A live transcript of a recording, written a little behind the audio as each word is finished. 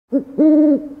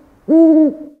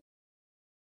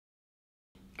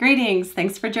Greetings,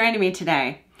 thanks for joining me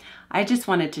today. I just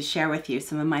wanted to share with you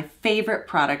some of my favorite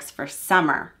products for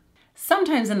summer.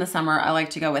 Sometimes in the summer, I like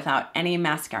to go without any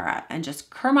mascara and just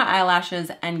curl my eyelashes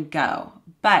and go.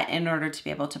 But in order to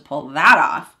be able to pull that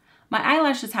off, my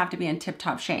eyelashes have to be in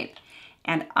tip-top shape.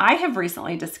 And I have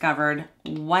recently discovered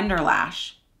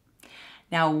Wonderlash.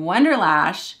 Now,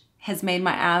 Wonderlash has made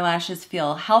my eyelashes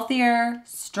feel healthier,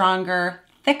 stronger,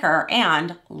 thicker,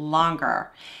 and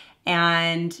longer.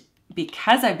 And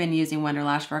because I've been using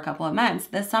Wonderlash for a couple of months,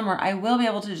 this summer I will be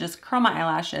able to just curl my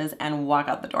eyelashes and walk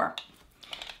out the door.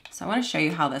 So I want to show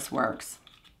you how this works.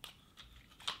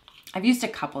 I've used a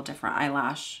couple different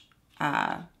eyelash,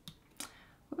 what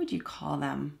would you call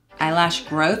them? Eyelash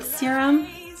growth serum,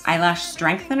 eyelash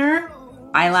strengthener,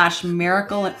 eyelash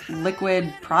miracle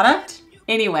liquid product.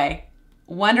 Anyway,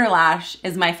 Wonderlash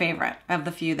is my favorite of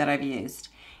the few that I've used.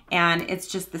 And it's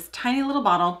just this tiny little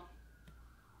bottle.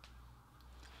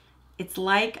 It's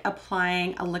like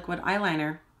applying a liquid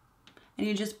eyeliner, and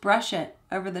you just brush it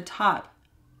over the top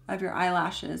of your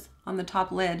eyelashes on the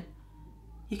top lid.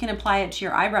 You can apply it to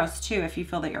your eyebrows too if you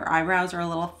feel that your eyebrows are a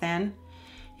little thin.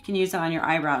 You can use it on your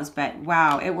eyebrows, but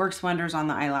wow, it works wonders on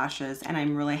the eyelashes, and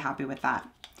I'm really happy with that.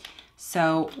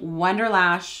 So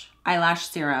Wonderlash Eyelash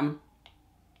Serum,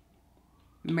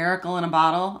 miracle in a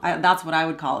bottle. That's what I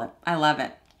would call it. I love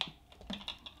it.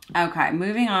 Okay,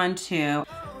 moving on to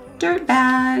Dirt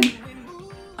Bag.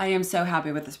 I am so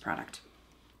happy with this product.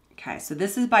 Okay, so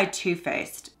this is by Too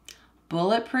Faced.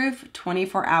 Bulletproof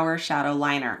 24-hour shadow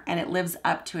liner, and it lives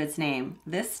up to its name.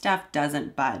 This stuff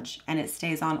doesn't budge, and it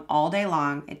stays on all day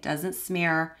long. It doesn't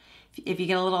smear. If you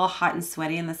get a little hot and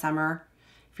sweaty in the summer,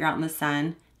 if you're out in the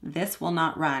sun, this will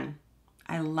not run.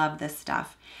 I love this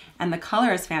stuff. And the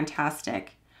color is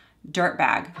fantastic. Dirt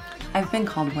Bag. I've been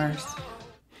called worse.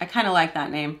 I kind of like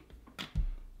that name.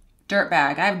 Dirt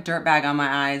Bag. I have Dirt Bag on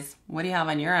my eyes. What do you have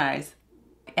on your eyes?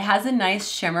 It has a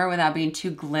nice shimmer without being too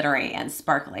glittery and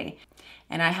sparkly.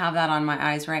 And I have that on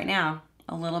my eyes right now.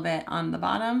 A little bit on the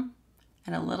bottom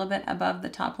and a little bit above the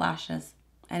top lashes.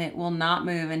 And it will not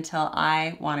move until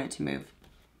I want it to move.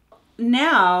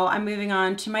 Now I'm moving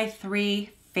on to my 3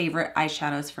 favorite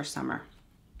eyeshadows for summer.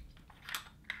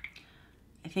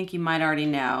 I think you might already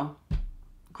know.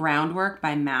 Groundwork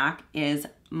by MAC is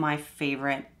my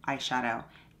favorite eyeshadow.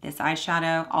 This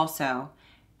eyeshadow also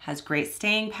has great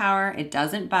staying power. It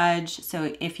doesn't budge.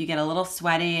 So if you get a little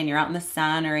sweaty and you're out in the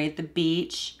sun or at the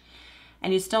beach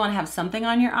and you still want to have something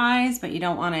on your eyes, but you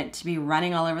don't want it to be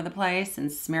running all over the place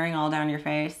and smearing all down your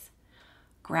face,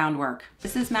 Groundwork.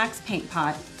 This is MAC's Paint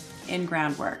Pot in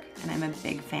Groundwork, and I'm a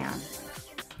big fan.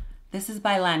 This is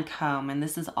by Lancome, and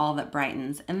this is All That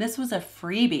Brightens. And this was a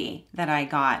freebie that I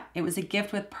got. It was a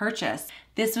gift with purchase.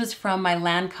 This was from my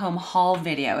Lancome haul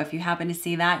video. If you happen to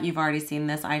see that, you've already seen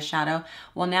this eyeshadow.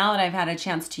 Well, now that I've had a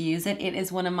chance to use it, it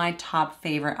is one of my top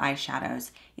favorite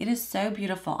eyeshadows. It is so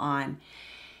beautiful on.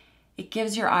 It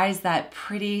gives your eyes that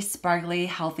pretty, sparkly,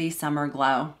 healthy summer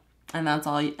glow. And that's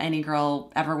all any girl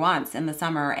ever wants in the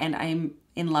summer, and I'm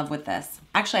in love with this.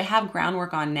 Actually, I have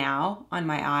Groundwork on now on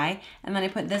my eye, and then I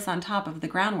put this on top of the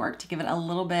Groundwork to give it a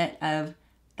little bit of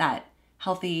that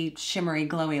healthy, shimmery,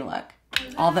 glowy look.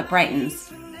 All That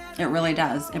Brightens. It really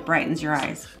does. It brightens your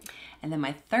eyes. And then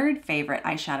my 3rd favorite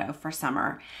eyeshadow for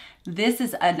summer. This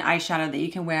is an eyeshadow that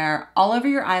you can wear all over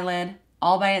your eyelid,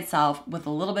 all by itself, with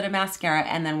a little bit of mascara,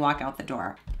 and then walk out the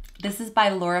door. This is by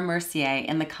Laura Mercier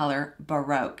in the color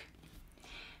Baroque.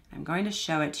 I'm going to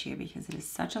show it to you because it is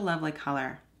such a lovely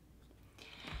color.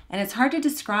 And it's hard to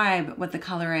describe what the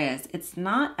color is. It's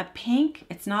not a pink,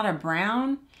 it's not a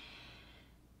brown.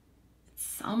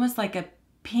 It's almost like a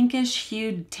pinkish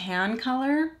hued tan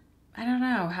color. I don't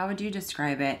know, how would you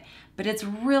describe it? But it's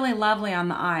really lovely on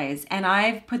the eyes. And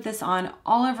I've put this on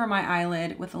all over my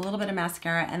eyelid with a little bit of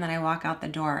mascara, and then I walk out the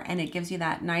door, and it gives you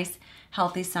that nice,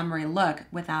 healthy, summery look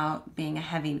without being a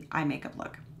heavy eye makeup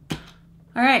look.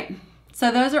 All right. So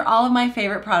those are all of my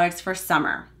favorite products for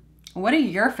summer. What are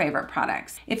your favorite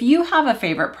products? If you have a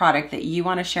favorite product that you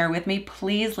want to share with me,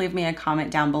 please leave me a comment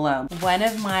down below. One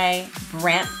of my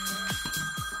brand...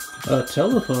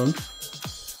 telephone.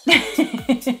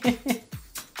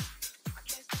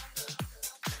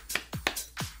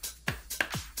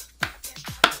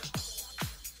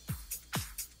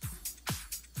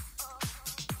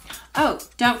 Oh,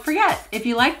 don't forget, if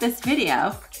you like this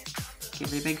video,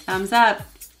 give it a big thumbs up.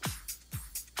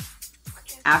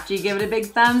 After you give it a big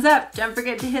thumbs up, don't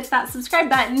forget to hit that subscribe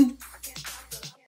button.